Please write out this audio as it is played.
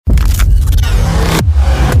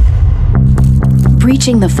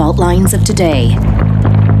breaching the fault lines of today.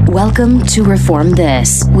 Welcome to Reform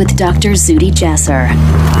This with Dr. Zuhdi Jasser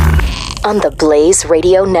on the Blaze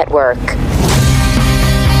Radio Network.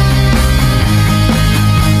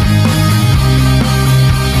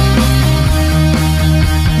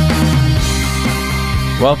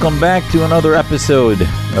 Welcome back to another episode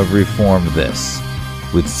of Reform This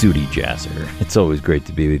with Zuhdi Jasser. It's always great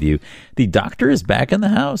to be with you. The doctor is back in the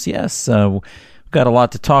house. Yes, we've got a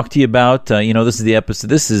lot to talk to you about. This is the episode.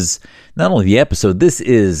 This is not only the episode, this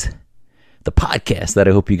is the podcast that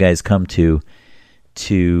I hope you guys come to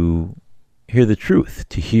hear the truth,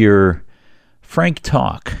 to hear frank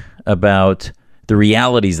talk about the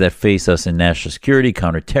realities that face us in national security,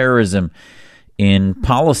 counterterrorism, in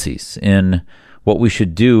policies, in what we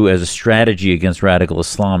should do as a strategy against radical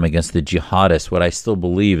Islam, against the jihadists, what I still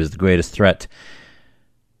believe is the greatest threat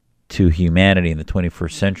to humanity in the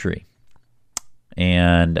 21st century.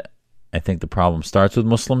 And I think the problem starts with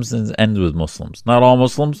Muslims and ends with Muslims. Not all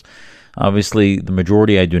Muslims. Obviously, the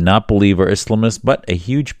majority I do not believe are Islamists, but a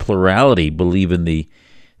huge plurality believe in the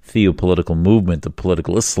theopolitical movement of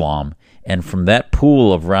political Islam. And from that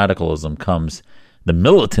pool of radicalism comes the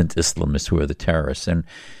militant Islamists who are the terrorists. And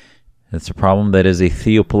it's a problem that is a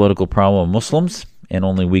theopolitical problem of Muslims, and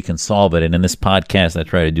only we can solve it. And in this podcast, I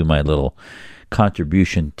try to do my little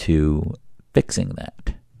contribution to fixing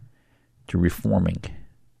that, to reforming,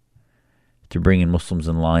 to bringing Muslims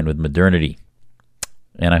in line with modernity.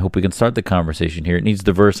 And I hope we can start the conversation here. It needs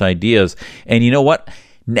diverse ideas. And you know what?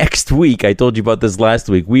 Next week, I told you about this last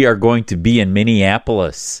week, we are going to be in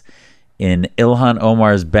Minneapolis, in Ilhan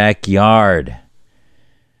Omar's backyard,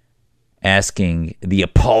 asking the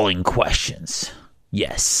appalling questions.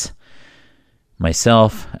 Yes.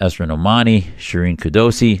 Myself, Ezra Nomani, Shireen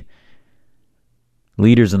Kudosi,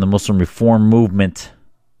 leaders in the Muslim reform movement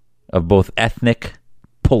of both ethnic,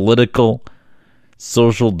 political,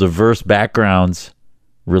 social, diverse backgrounds,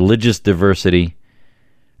 religious diversity,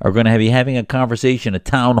 are going to be having a conversation, a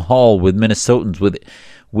town hall with Minnesotans,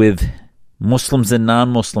 with Muslims and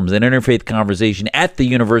non-Muslims, an interfaith conversation at the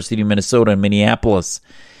University of Minnesota in Minneapolis.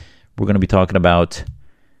 We're going to be talking about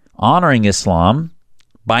honoring Islam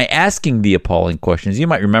by asking the appalling questions. You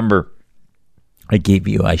might remember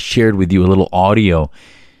I shared with you a little audio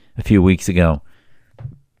a few weeks ago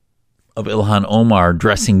of Ilhan Omar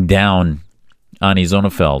dressing down Ani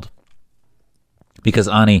Zonafeld, because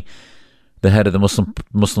Ani, the head of the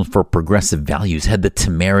Muslims for Progressive Values, had the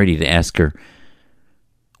temerity to ask her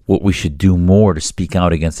what we should do more to speak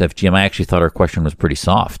out against FGM. I actually thought her question was pretty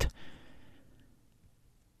soft.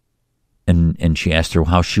 And she asked her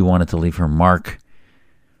how she wanted to leave her mark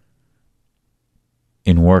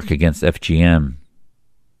in work against FGM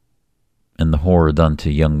and the horror done to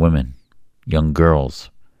young women, young girls.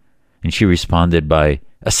 And she responded by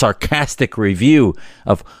a sarcastic review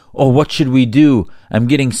of, "Oh, what should we do? I'm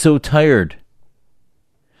getting so tired.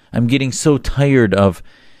 I'm getting so tired of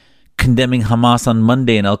condemning Hamas on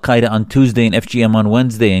Monday and Al-Qaeda on Tuesday and FGM on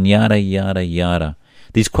Wednesday and yada, yada, yada.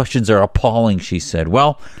 These questions are appalling," she said.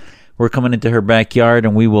 Well, we're coming into her backyard,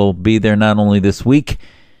 and we will be there not only this week,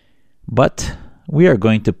 but we are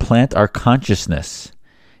going to plant our consciousness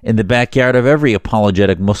in the backyard of every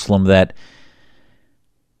apologetic Muslim that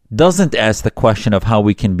doesn't ask the question of how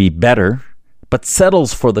we can be better, but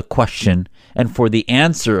settles for the question and for the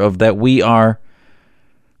answer of that we are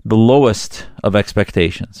the lowest of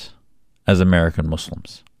expectations as American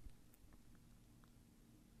Muslims.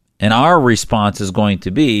 And our response is going to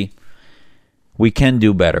be, we can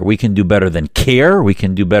do better. We can do better than CARE. We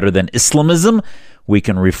can do better than Islamism. We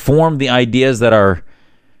can reform the ideas that are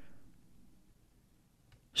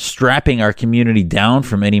strapping our community down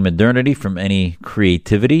from any modernity, from any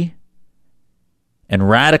creativity, and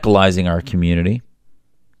radicalizing our community.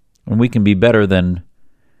 And we can be better than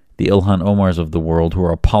the Ilhan Omars of the world who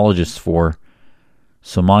are apologists for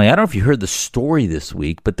Somalia. I don't know if you heard the story this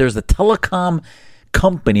week, but there's a telecom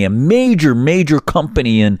company, a major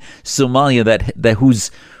company in Somalia that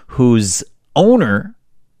whose owner,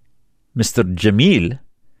 Mr. Jamil,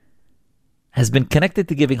 has been connected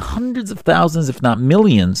to giving hundreds of thousands, if not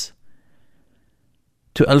millions,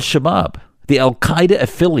 to Al-Shabaab, the Al-Qaeda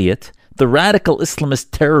affiliate, the radical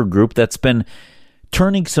Islamist terror group that's been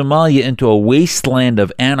turning Somalia into a wasteland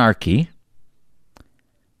of anarchy,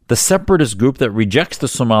 the separatist group that rejects the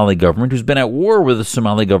Somali government, who's been at war with the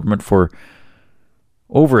Somali government for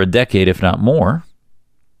over a decade, if not more,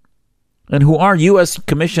 and who our U.S.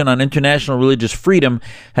 Commission on International Religious Freedom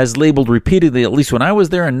has labeled repeatedly, at least when I was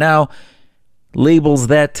there, and now labels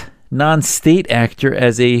that non-state actor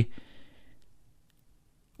as a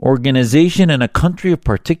organization in a country of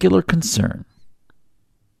particular concern.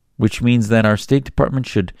 which means that our State Department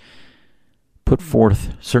should put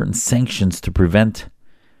forth certain sanctions to prevent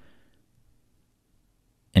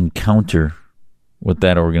and counter what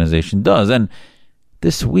that organization does. And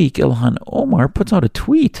this week, Ilhan Omar puts out a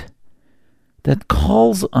tweet that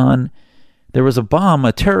calls on, there was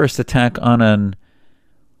a terrorist attack on an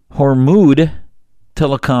Hormuz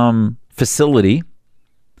telecom facility,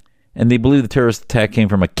 and they believe the terrorist attack came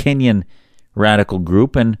from a Kenyan radical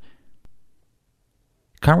group. And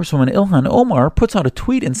Congresswoman Ilhan Omar puts out a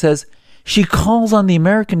tweet and says she calls on the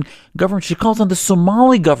American government, she calls on the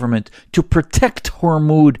Somali government to protect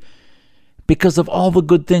Hormuz because of all the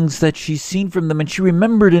good things that she's seen from them. And she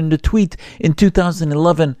remembered in the tweet in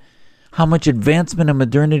 2011 how much advancement and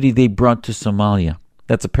modernity they brought to Somalia.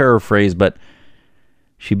 That's a paraphrase, but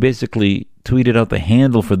she basically tweeted out the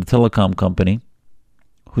handle for the telecom company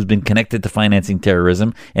who's been connected to financing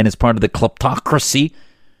terrorism and is part of the kleptocracy,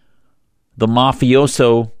 the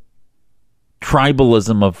mafioso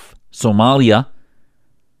tribalism of Somalia.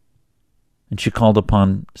 And she called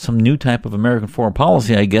upon some new type of American foreign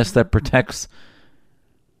policy, I guess, that protects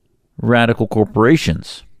radical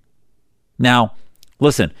corporations. Now,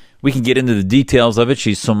 listen, we can get into the details of it.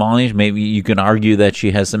 She's Somali. Maybe you can argue that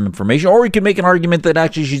she has some information, or you can make an argument that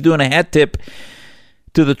actually she's doing a hat tip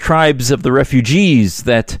to the tribes of the refugees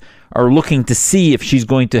that are looking to see if she's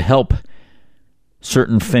going to help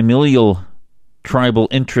certain familial tribal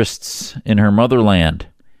interests in her motherland.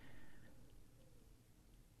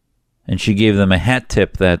 And she gave them a hat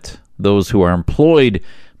tip that those who are employed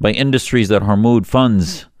by industries that Hormuz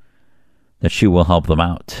funds, that she will help them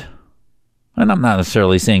out. And I'm not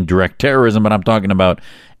necessarily saying direct terrorism, but I'm talking about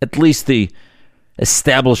at least the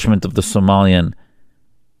establishment of the Somali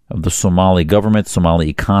government, Somali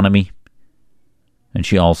economy. And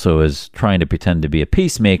she also is trying to pretend to be a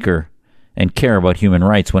peacemaker and care about human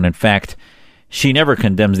rights when in fact she never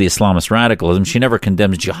condemns the Islamist radicalism. She never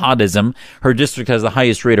condemns jihadism. Her district has the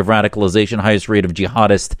highest rate of radicalization, highest rate of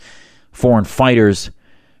jihadist foreign fighters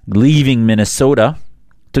leaving Minnesota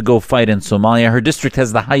to go fight in Somalia. Her district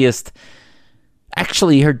has the highest.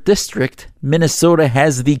 Actually, her district, Minnesota,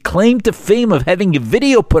 has the claim to fame of having a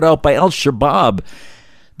video put out by Al-Shabaab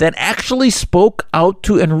that actually spoke out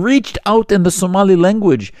to and reached out in the Somali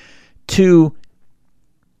language to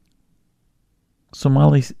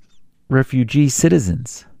Somali refugee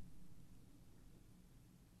citizens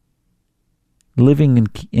living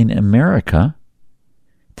in America,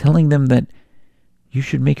 telling them that you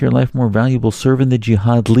should make your life more valuable, serve in the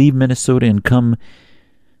jihad, leave Minnesota and come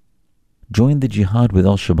join the jihad with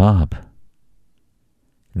Al-Shabaab.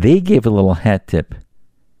 They gave a little hat tip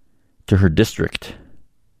to her district.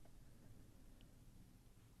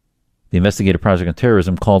 The Investigative Project on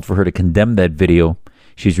Terrorism called for her to condemn that video.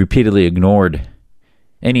 She's repeatedly ignored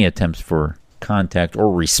any attempts for contact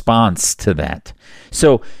or response to that.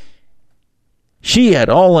 So she had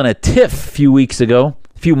all in a tiff a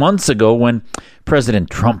few months ago when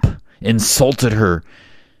President Trump insulted her.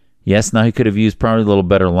 Yes, now he could have used probably a little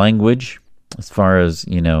better language as far as,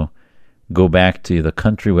 go back to the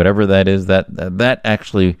country, whatever that is. That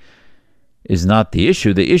actually is not the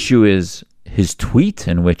issue. The issue is his tweet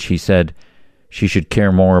in which he said she should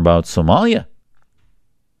care more about Somalia.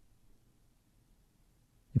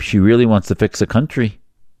 If she really wants to fix a country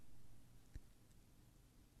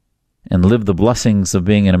and live the blessings of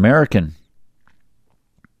being an American,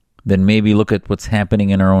 then maybe look at what's happening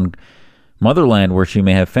in her own motherland where she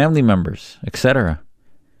may have family members, etc.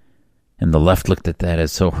 And the left looked at that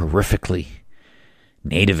as so horrifically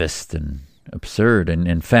nativist and absurd. And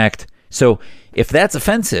in fact, so if that's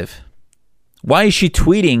offensive, why is she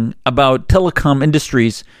tweeting about telecom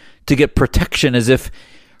industries to get protection as if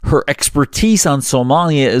her expertise on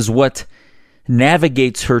Somalia is what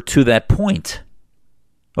navigates her to that point?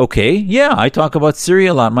 Okay, yeah, I talk about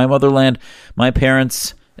Syria a lot. My motherland, my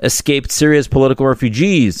parents escaped Syria's political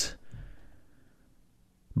refugees.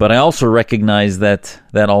 But I also recognize that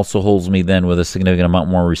also holds me then with a significant amount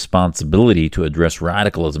more responsibility to address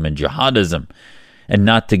radicalism and jihadism and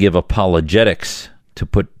not to give apologetics to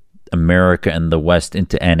put America and the West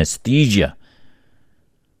into anesthesia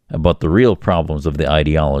about the real problems of the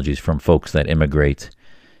ideologies from folks that immigrate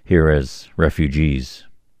here as refugees.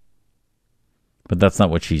 But that's not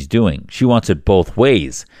what she's doing. She wants it both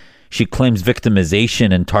ways. She claims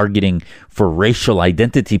victimization and targeting for racial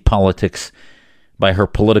identity politics by her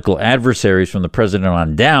political adversaries from the president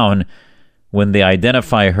on down when they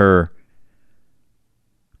identify her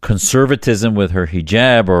conservatism with her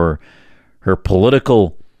hijab or her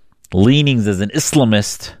political leanings as an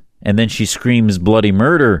Islamist, and then she screams bloody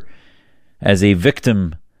murder as a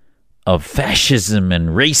victim of fascism and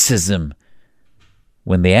racism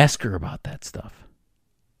when they ask her about that stuff,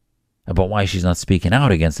 about why she's not speaking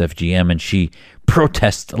out against FGM, and she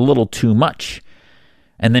protests a little too much.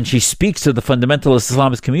 And then she speaks to the fundamentalist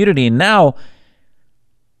Islamist community and now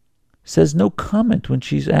says no comment when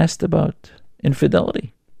she's asked about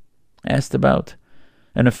infidelity, asked about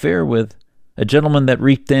an affair with a gentleman that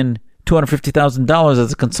reaped in $250,000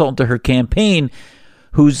 as a consultant to her campaign,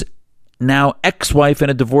 whose now ex-wife in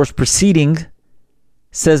a divorce proceeding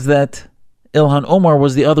says that Ilhan Omar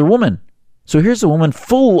was the other woman. So here's a woman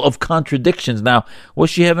full of contradictions. Now, was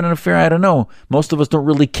she having an affair? I don't know. Most of us don't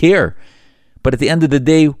really care. But at the end of the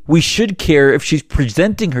day, we should care if she's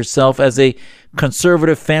presenting herself as a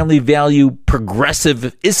conservative, family value,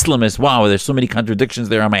 progressive Islamist. Wow, there's so many contradictions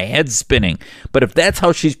there on my head spinning. But if that's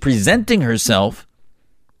how she's presenting herself,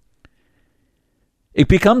 it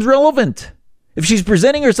becomes relevant. If she's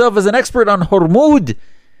presenting herself as an expert on Hormuz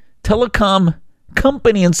telecom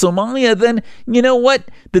company in Somalia, then you know what?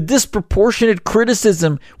 The disproportionate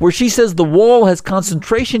criticism where she says the wall has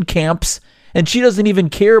concentration camps and she doesn't even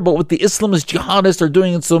care about what the Islamist jihadists are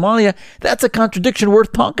doing in Somalia, that's a contradiction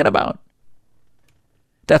worth talking about.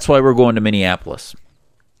 That's why we're going to Minneapolis.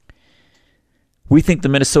 We think the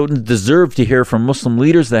Minnesotans deserve to hear from Muslim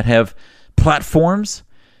leaders that have platforms.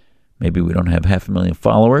 Maybe we don't have 500,000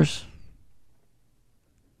 followers,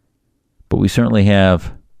 but we certainly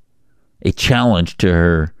have a challenge to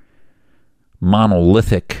her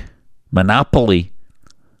monolithic monopoly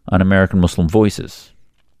on American Muslim voices.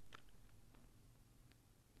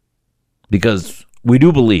 Because we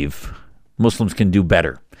do believe Muslims can do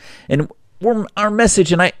better. And our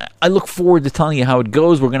message, and I look forward to telling you how it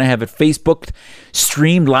goes. We're going to have it Facebook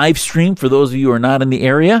streamed, live streamed for those of you who are not in the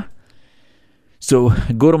area. So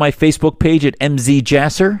go to my Facebook page at MZ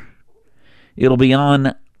Jasser. It'll be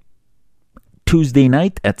on Tuesday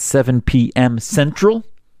night at 7 p.m. Central.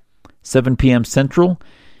 7 p.m. Central,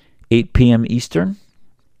 8 p.m. Eastern.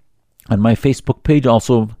 On my Facebook page,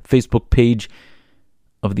 also Facebook page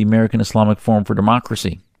of the American Islamic Forum for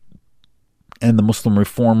Democracy and the Muslim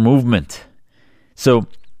Reform Movement. So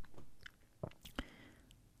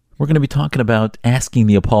we're going to be talking about asking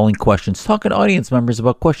the appalling questions, talking to audience members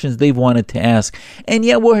about questions they've wanted to ask. And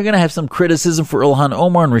yeah, we're going to have some criticism for Ilhan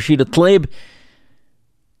Omar and Rashida Tlaib,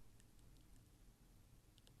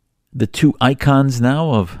 the two icons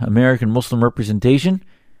now of American Muslim representation.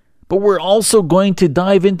 But we're also going to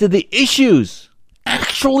dive into the issues,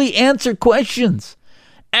 actually answer questions,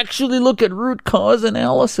 actually look at root cause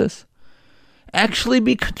analysis, actually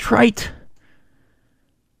be contrite,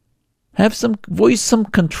 voice some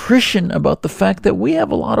contrition about the fact that we have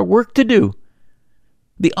a lot of work to do.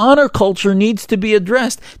 The honor culture needs to be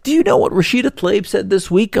addressed. Do you know what Rashida Tlaib said this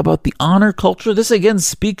week about the honor culture? This again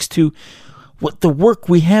speaks to what the work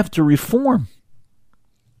we have to reform.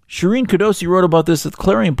 Shireen Kudosi wrote about this at the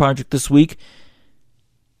Clarion Project this week.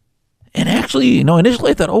 And actually,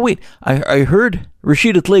 initially I thought, oh wait, I heard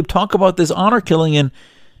Rashida Tlaib talk about this honor killing in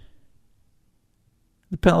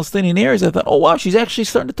the Palestinian areas. I thought, oh wow, she's actually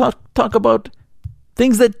starting to talk about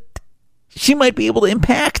things that she might be able to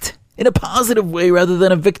impact in a positive way rather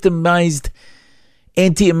than a victimized,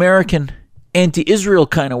 anti-American, anti-Israel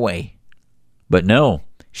kind of way. But no,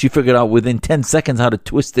 she figured out within 10 seconds how to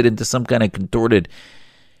twist it into some kind of contorted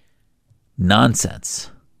nonsense.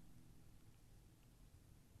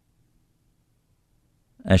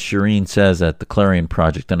 As Shireen says at the Clarion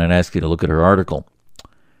Project, and I'd ask you to look at her article,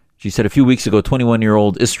 she said a few weeks ago,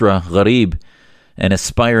 21-year-old Isra Gharib, an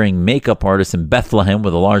aspiring makeup artist in Bethlehem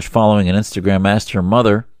with a large following on Instagram, asked her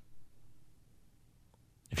mother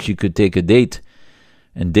if she could take a date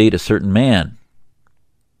and date a certain man.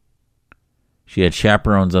 She had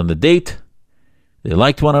chaperones on the date. They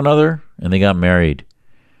liked one another, and they got married.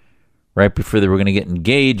 Right before they were going to get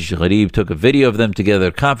engaged, Gharib took a video of them together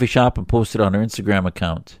at a coffee shop and posted on her Instagram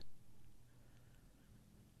account.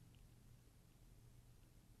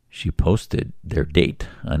 She posted their date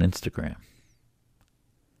on Instagram.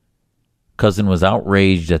 Cousin was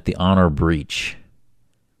outraged at the honor breach.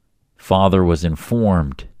 Father was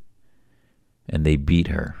informed, and they beat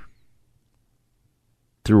her.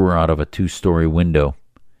 Threw her out of a 2-story window,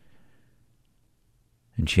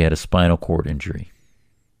 and she had a spinal cord injury.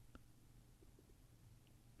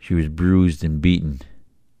 She was bruised and beaten.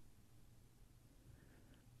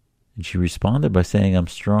 And she responded by saying, "I'm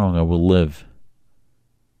strong, I will live."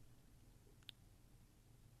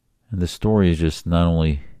 And the story is just not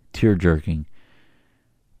only tear-jerking,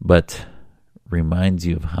 but reminds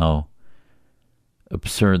you of how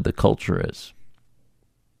absurd the culture is.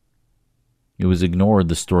 It was ignored,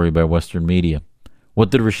 the story, by Western media. What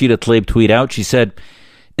did Rashida Tlaib tweet out? She said,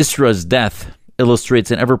 Isra's death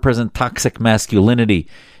illustrates an ever-present toxic masculinity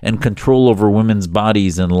and control over women's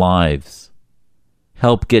bodies and lives.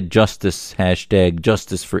 Help get justice, hashtag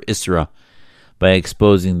justice for Isra, by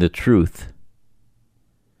exposing the truth.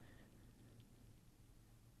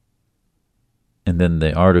 And then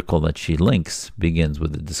the article that she links begins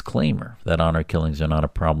with a disclaimer that honor killings are not a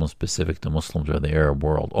problem specific to Muslims or the Arab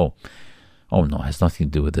world. Oh no, it has nothing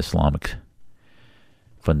to do with Islamic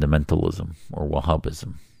fundamentalism or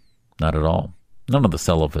Wahhabism. Not at all. None of the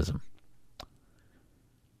Salafism.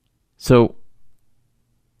 So,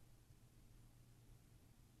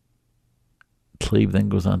 Tlaib then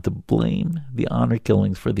goes on to blame the honor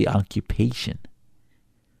killings for the occupation.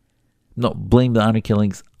 No, blame the honor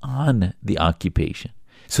killings on the occupation.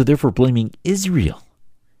 So therefore blaming Israel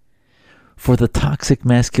for the toxic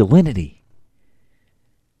masculinity.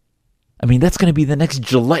 I mean, that's going to be the next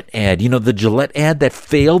Gillette ad. You know, the Gillette ad that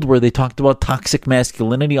failed where they talked about toxic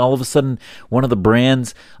masculinity. All of a sudden, one of the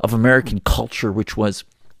brands of American culture, which was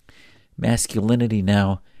masculinity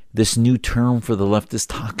now, this new term for the left is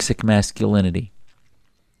toxic masculinity.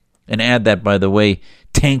 An ad that, by the way,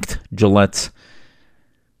 tanked Gillette's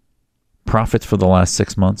profits for the last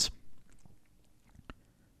 6 months.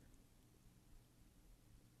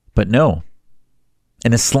 But no,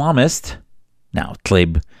 an Islamist, now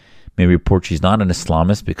Tlaib may report she's not an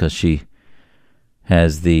Islamist because she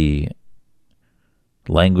has the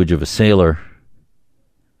language of a sailor,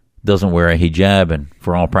 doesn't wear a hijab, and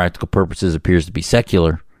for all practical purposes appears to be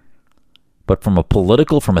secular. But from a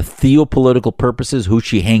theopolitical purposes, who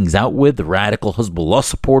she hangs out with, the radical Hezbollah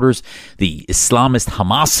supporters, the Islamist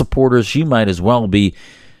Hamas supporters, she might as well be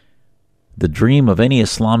the dream of any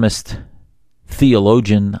Islamist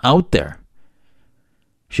theologian out there.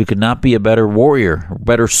 She could not be a better warrior, a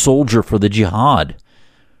better soldier for the jihad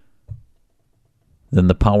than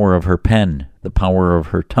the power of her pen, the power of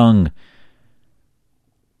her tongue.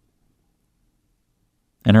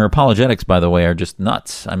 And her apologetics, by the way, are just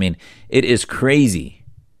nuts. I mean, it is crazy.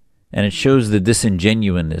 And it shows the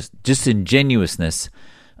disingenuousness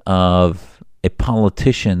of a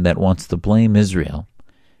politician that wants to blame Israel.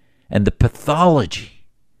 And the pathology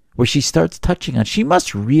where she starts touching on, she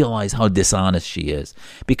must realize how dishonest she is.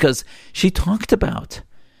 Because she talked about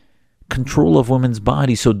control of women's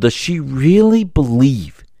bodies. So does she really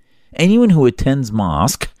believe anyone who attends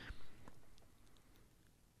mosque?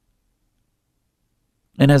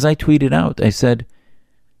 And as I tweeted out, I said,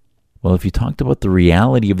 well, if you talked about the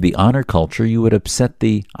reality of the honor culture, you would upset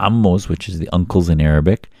the ammos, which is the uncles in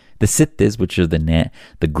Arabic, the sittis, which are the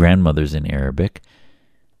grandmothers in Arabic.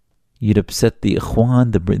 You'd upset the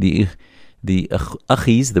ikhwan, the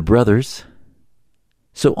akhis, the brothers.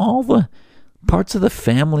 So all the parts of the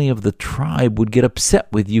family of the tribe would get upset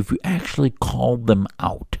with you if you actually called them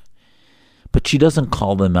out. But she doesn't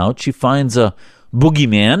call them out. She finds a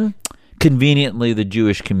boogeyman, conveniently the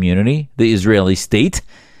Jewish community, the Israeli state,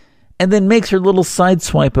 and then makes her little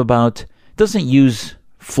sideswipe about, doesn't use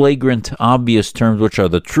flagrant, obvious terms which are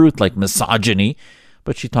the truth, like misogyny,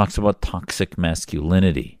 but she talks about toxic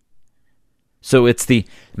masculinity. So it's the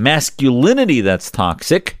masculinity that's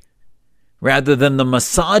toxic, rather than the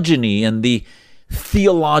misogyny and the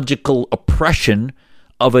theological oppression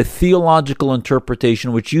of a theological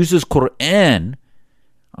interpretation which uses Quran,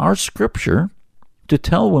 our scripture, to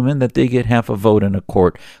tell women that they get half a vote in a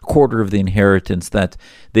quarter of the inheritance, that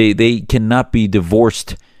they cannot be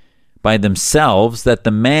divorced by themselves, that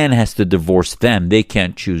the man has to divorce them. They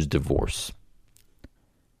can't choose divorce.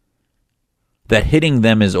 That hitting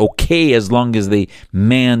them is okay as long as the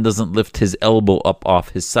man doesn't lift his elbow up off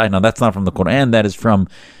his side. Now, that's not from the Quran. That is from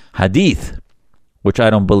Hadith, which I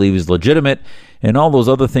don't believe is legitimate. And all those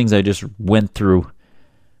other things I just went through,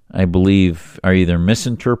 I believe, are either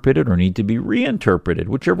misinterpreted or need to be reinterpreted,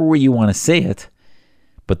 whichever way you want to say it.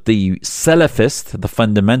 But the Salafist, the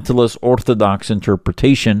fundamentalist orthodox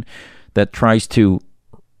interpretation that tries to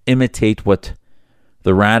imitate what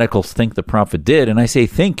the radicals think the Prophet did, and I say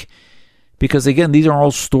think because, again, these are all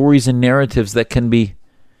stories and narratives that can be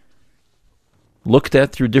looked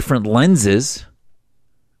at through different lenses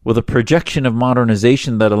with a projection of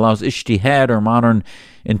modernization that allows ijtihad or modern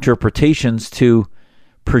interpretations to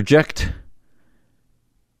project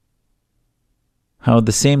how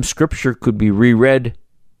the same scripture could be reread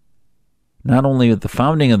not only at the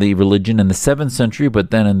founding of the religion in the 7th century, but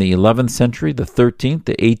then in the 11th century, the 13th,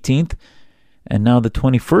 the 18th, and now the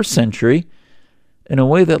 21st century, in a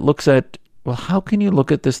way that looks at, well, how can you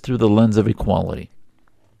look at this through the lens of equality?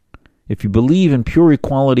 If you believe in pure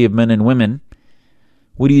equality of men and women,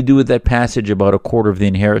 what do you do with that passage about a quarter of the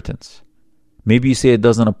inheritance? Maybe you say it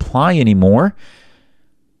doesn't apply anymore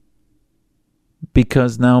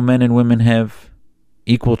because now men and women have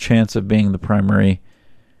equal chance of being the primary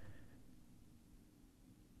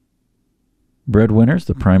breadwinners,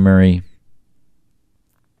 the primary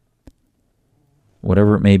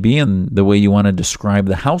whatever it may be, and the way you want to describe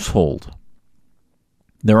the household.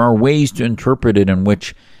 There are ways to interpret it in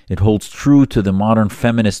which it holds true to the modern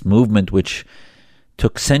feminist movement, which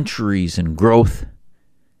took centuries in growth,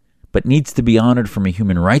 but needs to be honored from a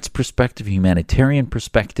human rights perspective, a humanitarian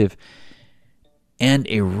perspective, and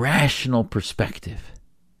a rational perspective.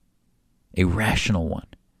 A rational one.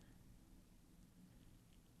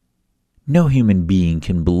 No human being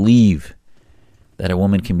can believe that a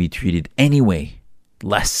woman can be treated any way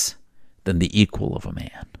less than the equal of a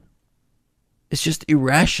man. It's just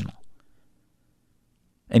irrational.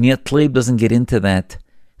 And yet Tlaib doesn't get into that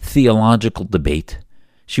theological debate.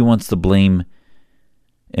 She wants to blame,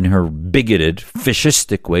 in her bigoted,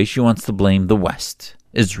 fascistic way, she wants to blame the West,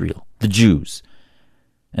 Israel, the Jews,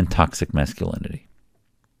 and toxic masculinity.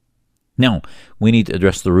 Now, we need to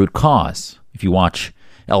address the root cause. If you watch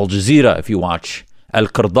Al Jazeera, if you watch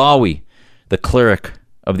Al-Qaradawi, the cleric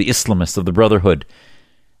of the Islamists, of the Brotherhood,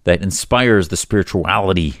 that inspires the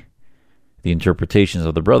spirituality, the interpretations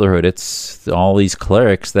of the Brotherhood, it's all these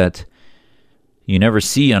clerics that you never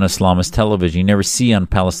see on Islamist television, you never see on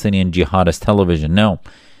Palestinian jihadist television. No,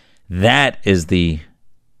 that is the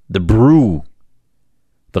brew,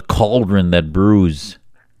 the cauldron that brews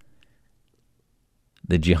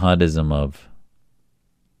the jihadism of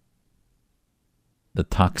the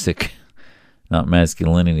toxic, not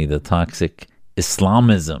masculinity, the toxic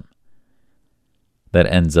Islamism that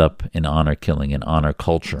ends up in honor killing, in honor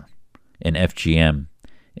culture, in FGM,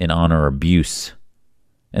 in honor abuse.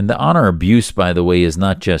 And the honor abuse, by the way, is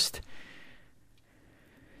not just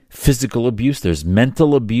physical abuse. There's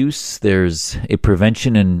mental abuse. There's a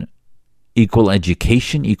prevention in equal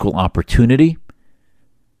education, equal opportunity.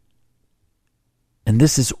 And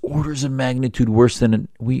this is orders of magnitude worse than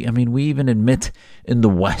we even admit in the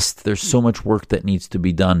West. There's so much work that needs to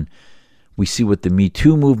be done. We see what the Me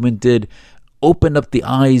Too movement did, opened up the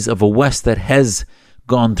eyes of a West that has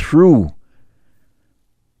gone through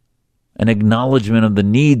an acknowledgement of the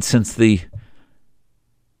need since the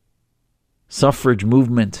suffrage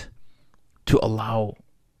movement to allow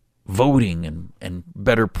voting and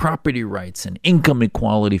better property rights and income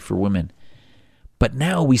equality for women. But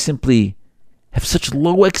now we simply have such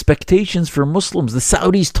low expectations for Muslims. The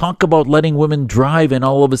Saudis talk about letting women drive, and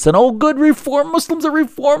all of a sudden, oh, good, reform. Muslims are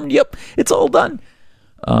reformed. Yep, it's all done.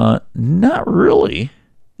 Not really.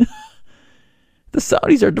 The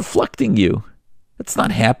Saudis are deflecting you. That's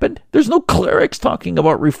not happened. There's no clerics talking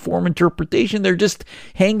about reform interpretation. They're just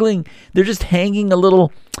hanging a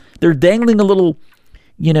little, they're dangling a little,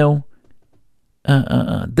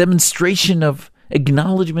 demonstration of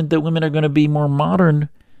acknowledgement that women are going to be more modern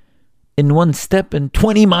in one step, and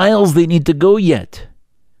 20 miles they need to go yet.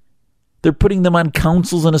 They're putting them on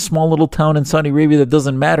councils in a small little town in Saudi Arabia that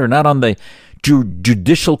doesn't matter, not on the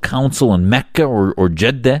judicial council in Mecca or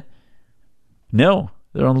Jeddah. No,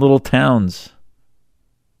 they're on little towns.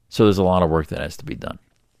 So there's a lot of work that has to be done.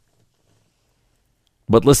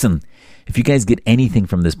 But listen, if you guys get anything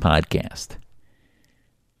from this podcast,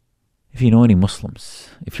 if you know any Muslims,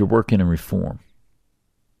 if you're working in reform,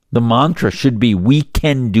 the mantra should be, we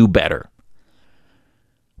can do better.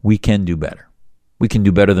 We can do better. We can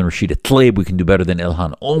do better than Rashida Tlaib. We can do better than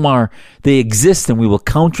Ilhan Omar. They exist and we will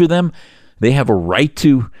counter them. They have a right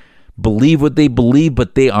to believe what they believe,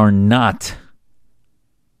 but they are not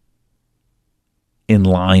in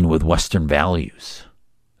line with Western values.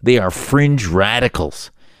 They are fringe radicals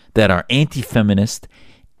that are anti-feminist,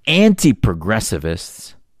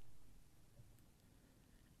 anti-progressivists.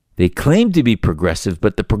 They claim to be progressive,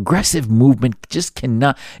 but the progressive movement just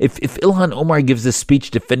cannot. If Ilhan Omar gives a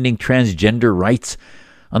speech defending transgender rights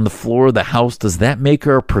on the floor of the House, does that make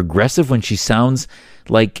her a progressive when she sounds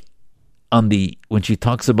like when she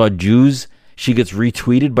talks about Jews, she gets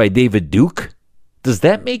retweeted by David Duke? Does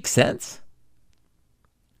that make sense?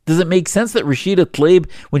 Does it make sense that Rashida Tlaib,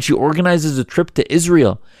 when she organizes a trip to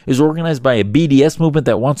Israel, is organized by a BDS movement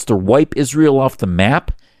that wants to wipe Israel off the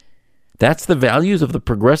map? That's the values of the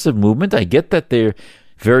progressive movement. I get that they're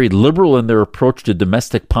very liberal in their approach to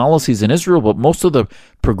domestic policies in Israel, but most of the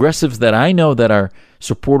progressives that I know that are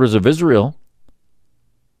supporters of Israel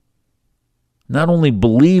not only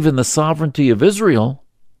believe in the sovereignty of Israel,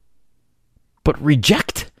 but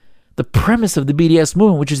reject the premise of the BDS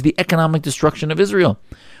movement, which is the economic destruction of Israel,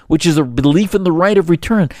 which is a belief in the right of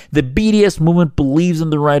return. The BDS movement believes in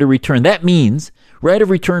the right of return. That means, right of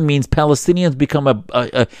return means Palestinians become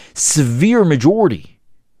a severe majority.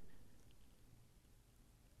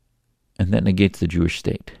 And that negates the Jewish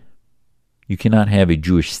state. You cannot have a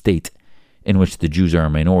Jewish state in which the Jews are a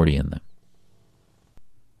minority in them.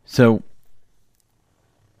 So,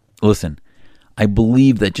 listen, I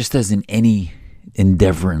believe that just as in any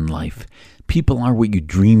endeavor in life, people are what you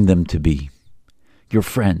dream them to be. Your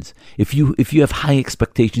friends. If you have high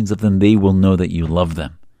expectations of them, they will know that you love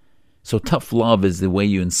them. So tough love is the way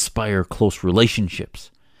you inspire close relationships.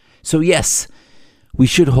 So yes, we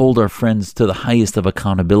should hold our friends to the highest of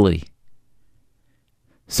accountability.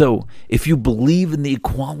 So if you believe in the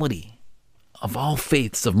equality of all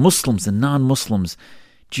faiths, of Muslims and non-Muslims,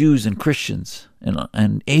 Jews and Christians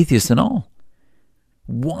and atheists and all,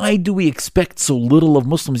 why do we expect so little of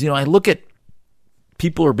Muslims? I look at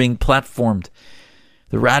people are being platformed,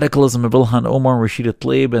 the radicalism of Ilhan Omar, Rashida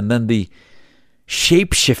Tlaib, and then the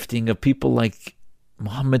shape-shifting of people like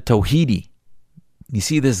Mohammed Tawhidi. You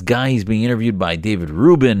see this guy, he's being interviewed by David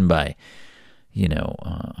Rubin, by,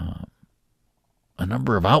 a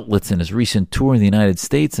number of outlets in his recent tour in the United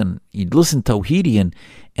States, and you'd listen to Tawhidi,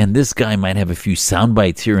 and this guy might have a few sound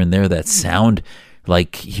bites here and there that sound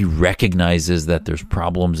like he recognizes that there's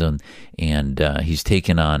problems, and he's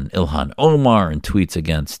taken on Ilhan Omar and tweets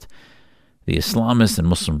against the Islamists and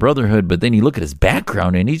Muslim Brotherhood, but then you look at his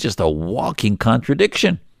background and he's just a walking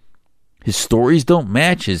contradiction. His stories don't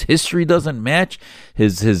match. His history doesn't match.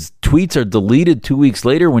 His tweets are deleted 2 weeks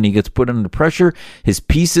later when he gets put under pressure. His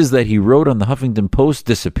pieces that he wrote on the Huffington Post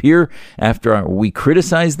disappear after we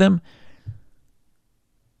criticize them.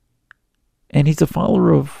 And he's a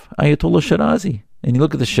follower of Ayatollah Shirazi. And you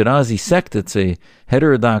look at the Shirazi sect, it's a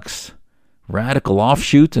heterodox radical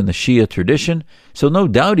offshoot in the Shia tradition. So no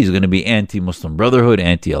doubt he's going to be anti-Muslim Brotherhood,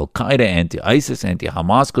 anti-Al-Qaeda, anti-ISIS,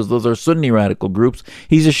 anti-Hamas, because those are Sunni radical groups.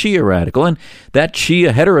 He's a Shia radical. And that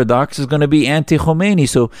Shia heterodox is going to be anti-Khomeini.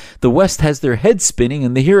 So the West has their head spinning,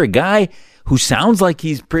 and they hear a guy who sounds like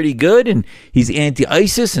he's pretty good, and he's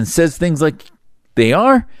anti-ISIS and says things like they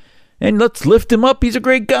are, and let's lift him up. He's a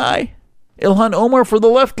great guy. Ilhan Omar for the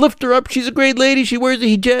left, lift her up. She's a great lady. She wears a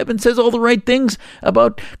hijab and says all the right things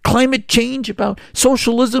about climate change, about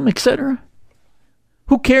socialism, etc.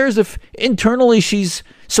 Who cares if internally she's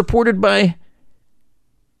supported by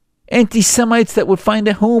anti-Semites that would find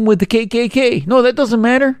a home with the KKK? No, that doesn't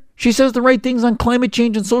matter. She says the right things on climate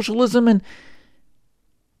change and socialism and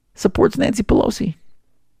supports Nancy Pelosi.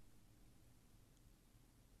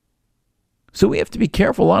 So we have to be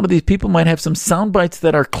careful. A lot of these people might have some sound bites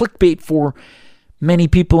that are clickbait for many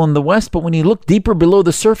people in the West, but when you look deeper below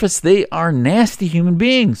the surface, they are nasty human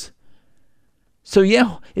beings. So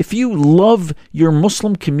yeah, if you love your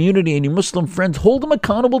Muslim community and your Muslim friends, hold them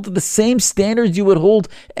accountable to the same standards you would hold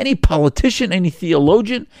any politician, any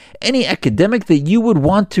theologian, any academic that you would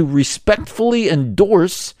want to respectfully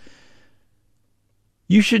endorse.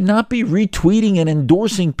 You should not be retweeting and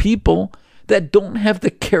endorsing people that don't have the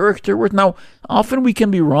character worth. Now, often we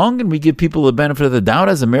can be wrong and we give people the benefit of the doubt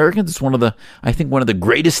as Americans. It's one of the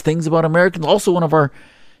greatest things about Americans. Also, one of our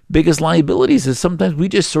biggest liabilities is sometimes we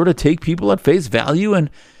just sort of take people at face value and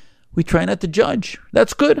we try not to judge.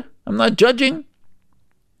 That's good. I'm not judging.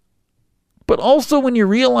 But also when you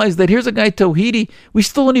realize that here's a guy, Tawhidi, we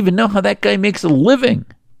still don't even know how that guy makes a living.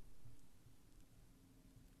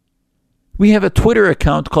 We have a Twitter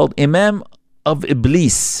account called Imam of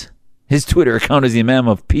Iblis. His Twitter account is Imam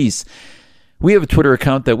of Peace. We have a Twitter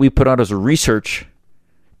account that we put out as a research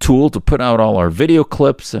tool to put out all our video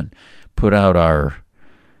clips and put out our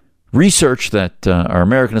research that our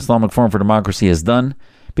American Islamic Forum for Democracy has done.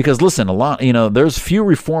 Because listen, there's few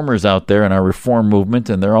reformers out there in our reform movement,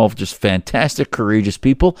 and they're all just fantastic, courageous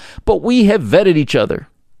people. But we have vetted each other.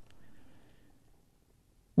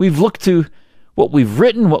 We've looked to what we've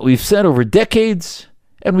written, what we've said over decades,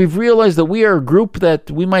 and we've realized that we are a group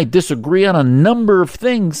that we might disagree on a number of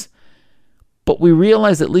things, but we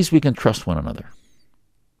realize at least we can trust one another.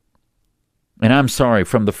 And I'm sorry,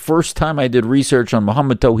 from the first time I did research on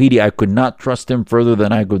Muhammad Tawhidi, I could not trust him further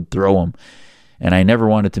than I could throw him. And I never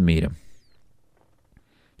wanted to meet him.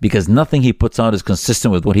 Because nothing he puts out is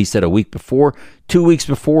consistent with what he said a week before, 2 weeks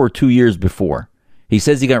before, or 2 years before. He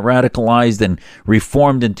says he got radicalized and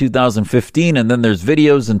reformed in 2015, and then there's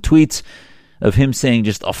videos and tweets of him saying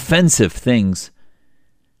just offensive things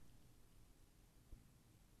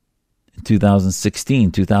in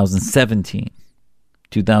 2016, 2017,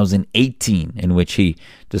 2018, in which he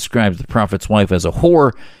describes the Prophet's wife as a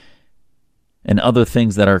whore and other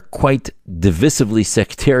things that are quite divisively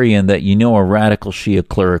sectarian that a radical Shia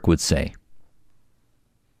cleric would say.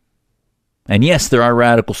 And yes, there are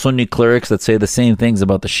radical Sunni clerics that say the same things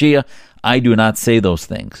about the Shia. I do not say those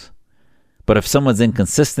things. But if someone's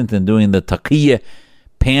inconsistent in doing the taqiyya,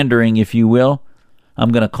 pandering, if you will,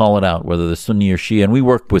 I'm going to call it out, whether they're Sunni or Shia. And we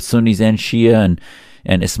work with Sunnis and Shia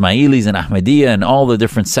and Ismailis and Ahmadiyya and all the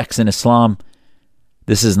different sects in Islam.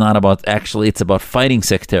 This is not about, actually, it's about fighting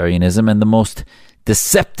sectarianism. And the most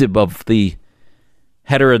deceptive of the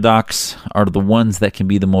heterodox are the ones that can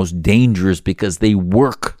be the most dangerous because they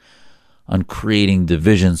work on creating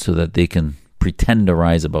division so that they can pretend to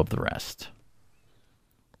rise above the rest.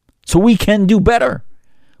 So we can do better.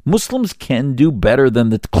 Muslims can do better than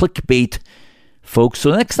the clickbait folks.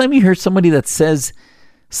 So next time you hear somebody that says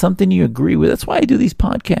something you agree with, that's why I do these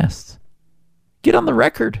podcasts. Get on the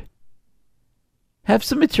record. Have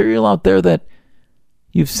some material out there that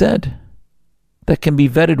you've said that can be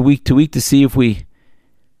vetted week to week to see if we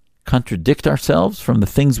contradict ourselves from the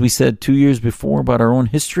things we said 2 years before about our own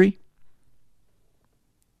history.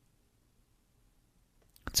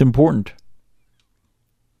 It's important.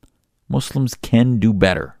 Muslims can do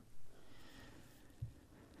better.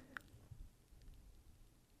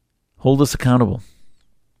 Hold us accountable.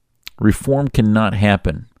 Reform cannot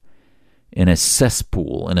happen in a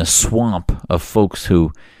cesspool, in a swamp of folks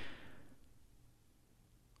who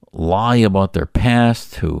lie about their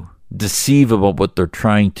past, who deceive about what they're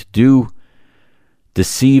trying to do,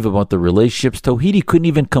 deceive about the relationships. Tawhidi couldn't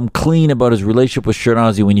even come clean about his relationship with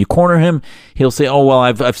Shirazi. When you corner him, he'll say, oh, well,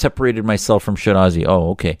 I've separated myself from Shirazi.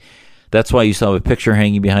 Oh, okay. That's why you saw a picture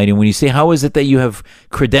hanging behind him. When you say, how is it that you have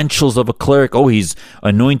credentials of a cleric? Oh, he's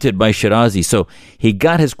anointed by Shirazi. So he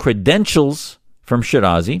got his credentials from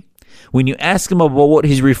Shirazi. When you ask him about what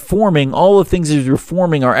he's reforming, all the things he's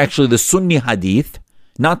reforming are actually the Sunni hadith,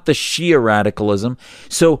 not the Shia radicalism.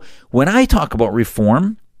 So when I talk about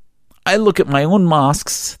reform, I look at my own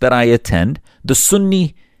mosques that I attend, the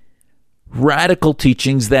Sunni radical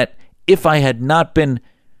teachings that if I had not been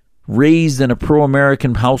raised in a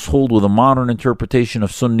pro-American household with a modern interpretation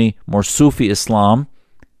of Sunni, more Sufi Islam,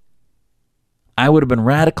 I would have been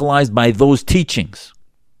radicalized by those teachings.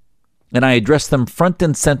 And I address them front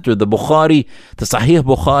and center, the Bukhari, the Sahih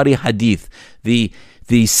Bukhari hadith, the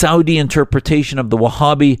Saudi interpretation of the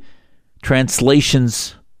Wahhabi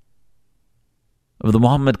translations of the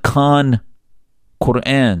Muhammad Khan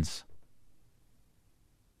Qur'ans.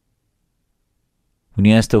 When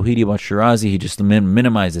you ask Tawhidi about Shirazi, he just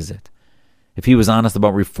minimizes it. If he was honest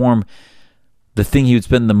about reform, the thing he would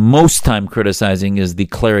spend the most time criticizing is the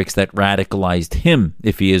clerics that radicalized him,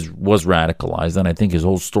 if he was radicalized. And I think his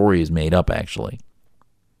whole story is made up, actually.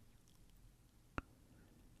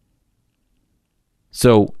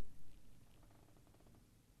 So,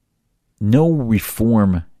 no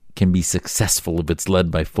reform can be successful if it's led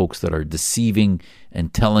by folks that are deceiving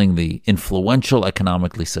and telling the influential,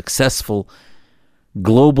 economically successful,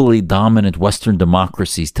 globally dominant Western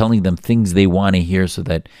democracies, telling them things they want to hear so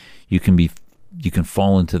that you can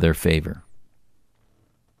fall into their favor.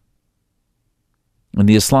 And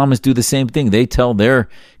the Islamists do the same thing. They tell their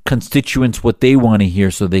constituents what they want to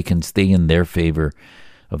hear so they can stay in their favor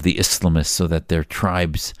of the Islamists so that their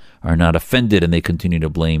tribes are not offended and they continue to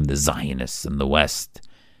blame the Zionists and the West.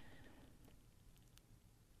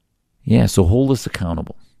 Yeah, so hold us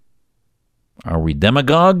accountable. Are we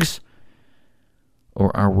demagogues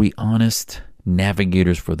or are we honest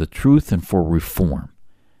navigators for the truth and for reform?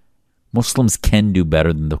 Muslims can do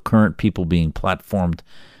better than the current people being platformed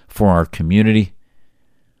for our community.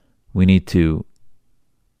 We need to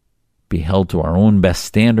be held to our own best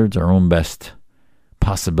standards, our own best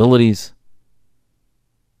possibilities.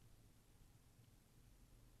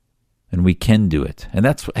 And we can do it. And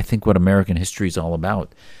that's, I think, what American history is all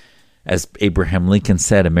about. As Abraham Lincoln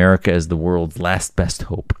said, America is the world's last best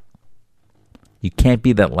hope. You can't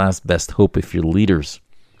be that last best hope if your leaders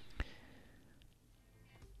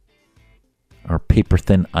are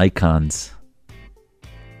paper-thin icons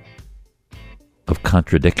of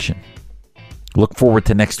contradiction. Look forward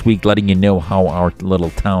to next week letting you know how our little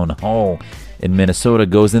town hall in Minnesota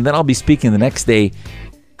goes. And then I'll be speaking the next day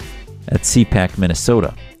at CPAC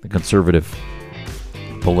Minnesota, the Conservative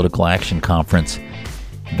Political Action Conference,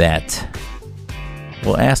 that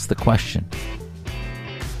will ask the question,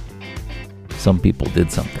 some people did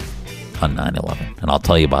something on 9/11, and I'll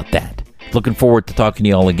tell you about that. Looking forward to talking to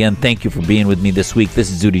you all again. Thank you for being with me this week. This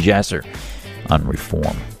is Zuhdi Jasser on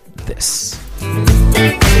Reform This.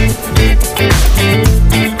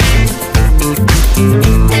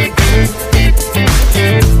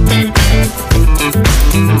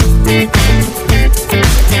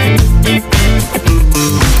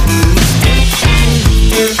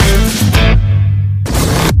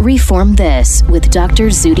 Reform This with Dr.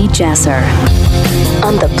 Zuhdi Jasser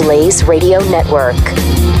on the Blaze Radio Network.